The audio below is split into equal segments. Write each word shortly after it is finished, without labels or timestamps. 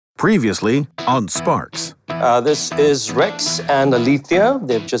Previously on Sparks. This is Rex and Alethea.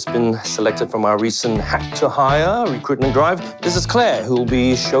 They've just been selected from our recent Hack to Hire recruitment drive. This is Claire, who will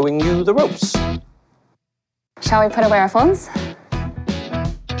be showing you the ropes. Shall we put away our phones?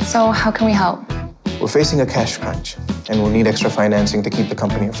 So how can we help? We're facing a cash crunch, and we'll need extra financing to keep the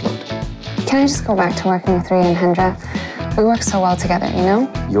company afloat. Can I just go back to working with Rhea and Hendra? We work so well together, you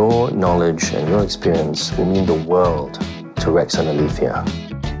know? Your knowledge and your experience will mean the world to Rex and Alethea.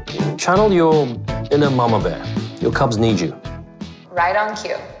 Channel your inner mama bear. Your cubs need you. Right on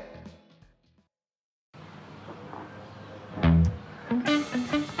cue.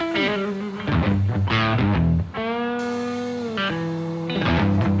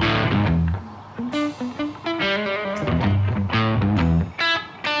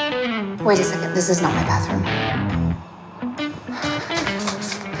 Wait a second, this is not my bathroom.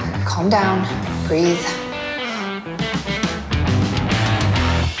 Calm down, breathe.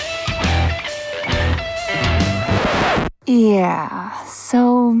 Yeah,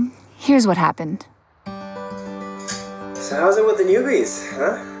 so here's what happened. So how's it with the newbies,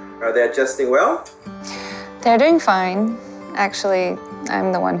 huh? Are they adjusting well? They're doing fine. Actually,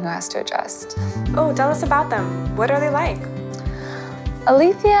 I'm the one who has to adjust. Oh, tell us about them. What are they like?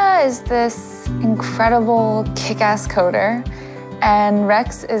 Alethea is this incredible kick-ass coder, and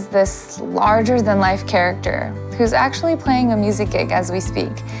Rex is this larger-than-life character who's actually playing a music gig as we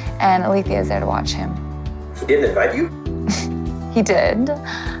speak, and Alethea is there to watch him. He didn't invite you? He did.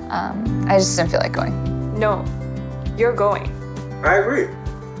 I just didn't feel like going. No, you're going. I agree.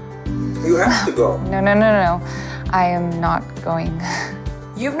 You have to go. No. I am not going.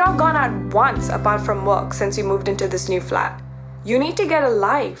 You've not gone out once apart from work since you moved into this new flat. You need to get a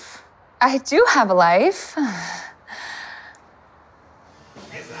life. I do have a life.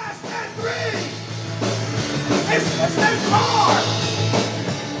 It's less than 3! It's less than 4!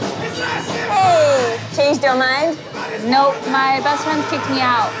 It's less than 5! Hey, changed your mind? Nope, my best friends kicked me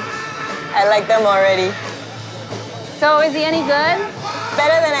out. I like them already. So is he any good?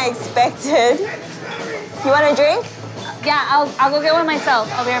 Better than I expected. You want a drink? Yeah, I'll go get one myself.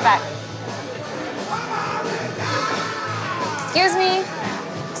 I'll be right back. Excuse me?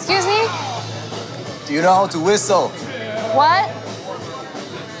 Excuse me? Do you know how to whistle? What?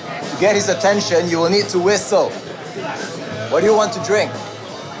 To get his attention, you will need to whistle. What do you want to drink?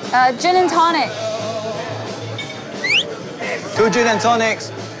 Gin and tonic. 2 gin and tonics.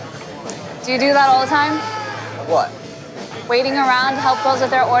 Do you do that all the time? What? Waiting around to help girls with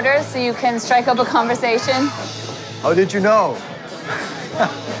their orders so you can strike up a conversation? How did you know?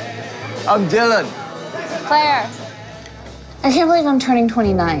 I'm Dylan. Claire. I can't believe I'm turning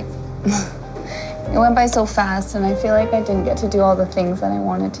 29. It went by so fast, and I feel like I didn't get to do all the things that I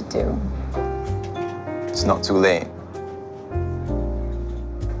wanted to do. It's not too late.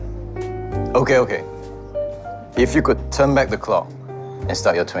 Okay. If you could turn back the clock and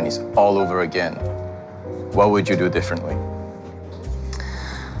start your 20s all over again, what would you do differently?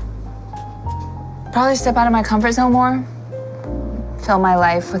 Probably step out of my comfort zone more, fill my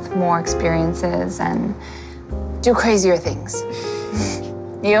life with more experiences, and do crazier things.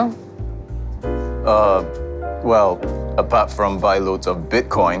 You? Well, apart from buy loads of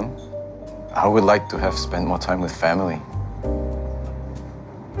Bitcoin, I would like to have spent more time with family.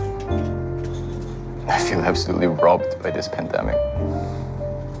 I feel absolutely robbed by this pandemic.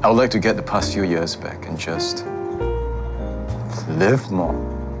 I would like to get the past few years back and just live more,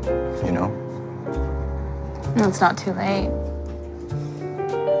 you know? It's not too late.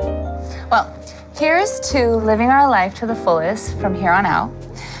 Well, here's to living our life to the fullest from here on out,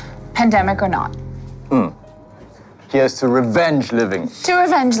 pandemic or not. Here's to revenge living. To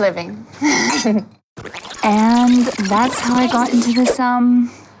revenge living. And that's how I got into this,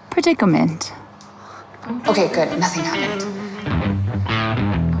 predicament. Okay, good, nothing happened.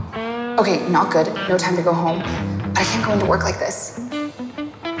 Okay, not good, no time to go home. I can't go into work like this.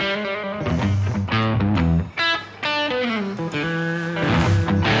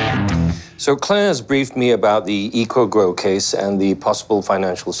 So Claire has briefed me about the EcoGrow case and the possible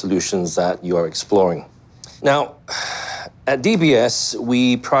financial solutions that you are exploring. Now, at DBS,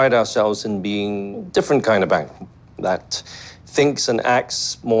 we pride ourselves in being a different kind of bank that thinks and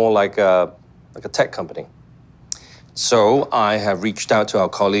acts more like a tech company. So I have reached out to our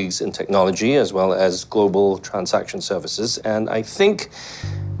colleagues in technology as well as global transaction services, and I think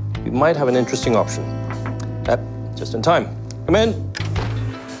we might have an interesting option. Just in time. Come in.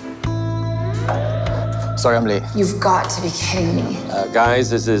 Sorry, I'm late. You've got to be kidding me. Guys,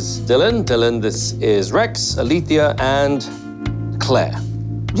 this is Dylan. This is Rex, Alethea, and Claire.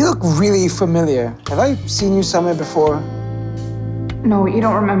 You look really familiar. Have I seen you somewhere before? No, you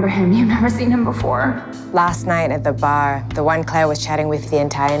don't remember him. You've never seen him before. Last night at the bar, the one Claire was chatting with the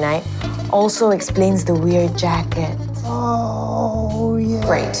entire night also explains the weird jacket. Oh, yeah.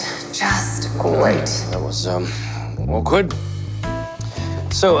 Great. Just great. That was awkward.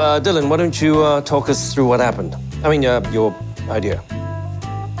 So, Dylan, why don't you talk us through what happened? I mean, your idea.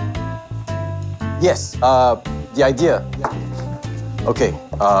 Yes, the idea. Okay,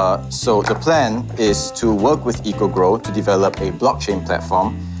 so the plan is to work with EcoGrow to develop a blockchain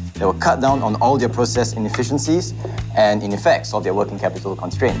platform that will cut down on all their process inefficiencies and, in effect, solve their working capital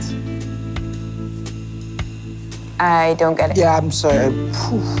constraints. I don't get it. Yeah, I'm sorry.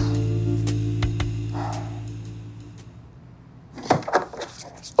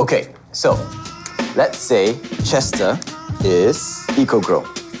 Okay, so let's say Chester is EcoGrow.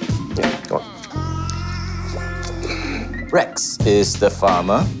 Yeah, go on. Rex is the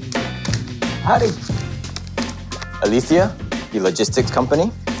farmer. Howdy. Alethea, the logistics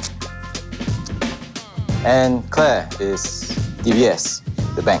company. And Claire is DBS,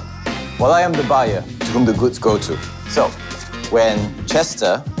 the bank. While I am the buyer to whom the goods go to. So, when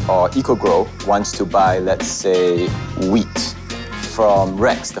Chester or EcoGrow wants to buy, let's say, wheat from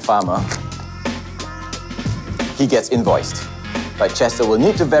Rex, the farmer, he gets invoiced. But Chester will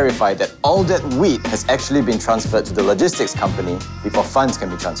need to verify that all that wheat has actually been transferred to the logistics company before funds can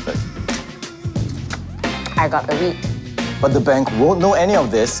be transferred. I got the wheat. But the bank won't know any of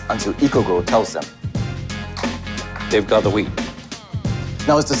this until EcoGrow tells them. They've got the wheat.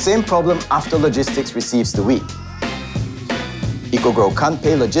 Now, it's the same problem after logistics receives the wheat. EcoGrow can't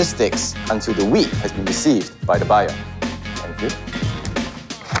pay logistics until the wheat has been received by the buyer. Thank you.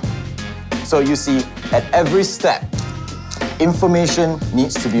 So you see, at every step, information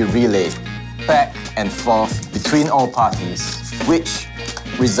needs to be relayed back and forth between all parties, which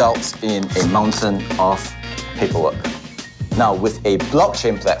results in a mountain of paperwork. Now, with a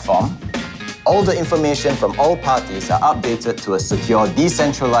blockchain platform, all the information from all parties are updated to a secure,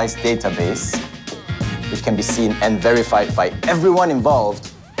 decentralized database, which can be seen and verified by everyone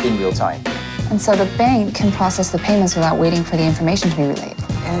involved in real time. And so the bank can process the payments without waiting for the information to be relayed.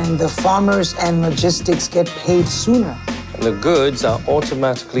 And the farmers and logistics get paid sooner. And the goods are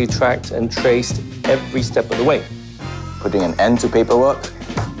automatically tracked and traced every step of the way. Putting an end to paperwork,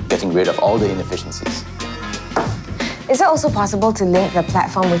 getting rid of all the inefficiencies. Is it also possible to link the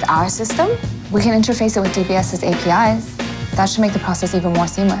platform with our system? We can interface it with DBS's APIs. That should make the process even more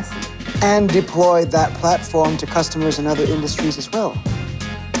seamless. And deploy that platform to customers in other industries as well.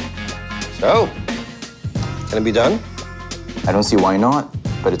 So, can it be done? I don't see why not,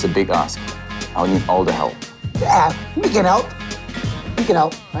 but it's a big ask. I'll need all the help. Yeah, we can help. We can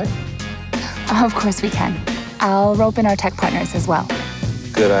help, right? Of course we can. I'll rope in our tech partners as well.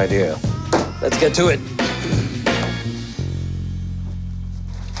 Good idea. Let's get to it.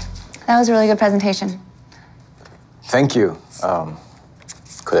 That was a really good presentation. Thank you.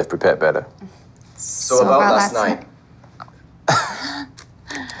 Could have prepared better. So about last night.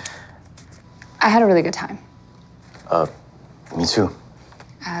 I had a really good time. Me too.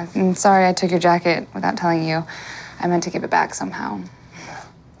 I'm sorry I took your jacket without telling you. I meant to give it back somehow.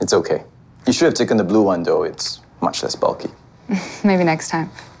 It's okay. You should have taken the blue one, though. It's much less bulky. Maybe next time.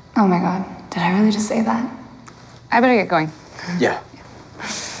 Oh my God, did I really just say that? I better get going. Yeah.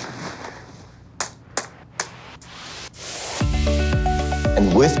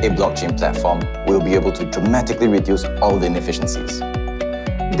 And with a blockchain platform, we'll be able to dramatically reduce all the inefficiencies.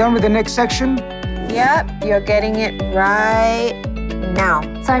 Done with the next section? Yep, you're getting it right now.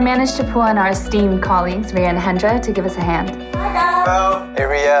 So I managed to pull in our esteemed colleagues, Ria and Hendra, to give us a hand. Hello. Hey,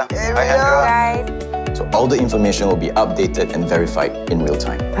 Ria. Hi, Hendra. Guys. So all the information will be updated and verified in real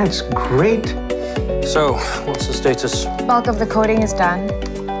time. That's great. So, what's the status? Bulk of the coding is done.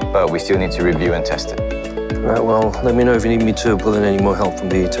 But we still need to review and test it. Right, well, let me know if you need me to pull in any more help from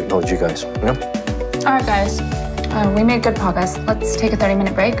the technology guys. Yeah? All right, guys. We made good progress. Let's take a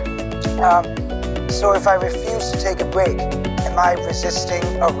 30-minute break. So if I refuse to take a break, am I resisting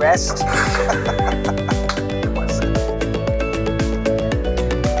arrest?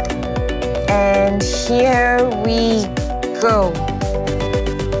 And here we go.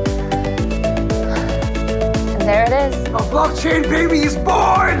 And there it is. A blockchain baby is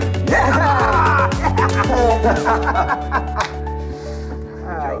born! Yeah,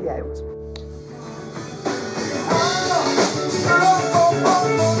 it was.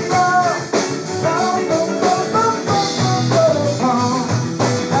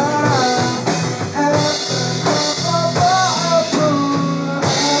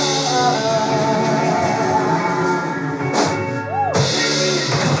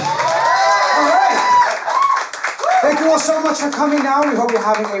 Thank you all so much for coming. coming now. We hope you're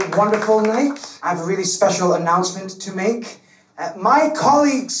having a wonderful night. I have a really special announcement to make. My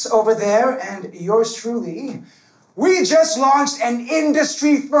colleagues over there and yours truly, we just launched an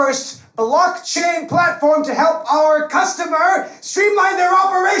industry-first blockchain platform to help our customer streamline their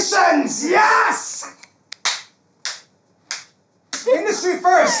operations. Yes! Industry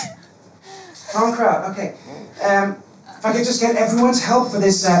first. Wrong crowd. Okay. If I could just get everyone's help for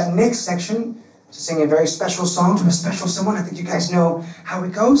this next section to sing a very special song to a special someone. I think you guys know how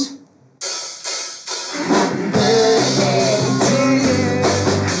it goes. Happy birthday to you.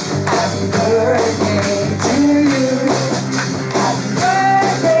 Happy birthday to you. Happy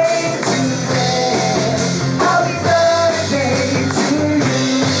birthday to you. Happy birthday to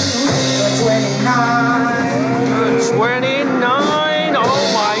you. 29. 29? Oh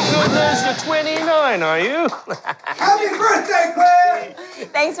my goodness, you're 29, are you? Happy birthday, Claire!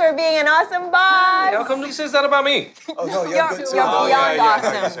 Thanks for being an awesome boss. How come he says that about me? Oh, no, You're beyond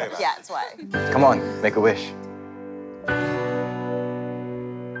awesome. Yeah, that's why. Come on, make a wish.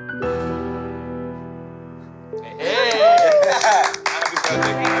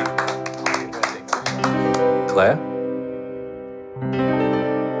 Happy birthday, Claire?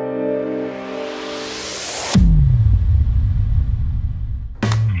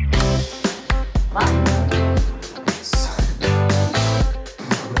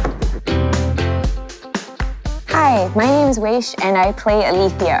 Hi, my name is Weish and I play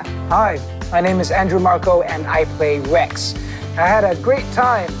Alethea. Hi, my name is Andrew Marco and I play Rex. I had a great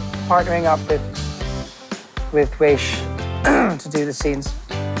time partnering up with Weish to do the scenes.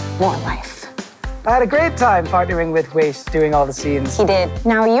 More life. I had a great time partnering with Weish doing all the scenes. He did.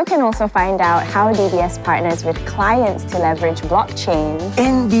 Now you can also find out how DBS partners with clients to leverage blockchain.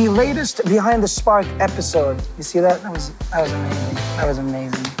 In the latest Behind the Spark episode, you see that? That was amazing. That was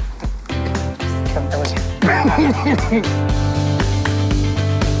amazing. That was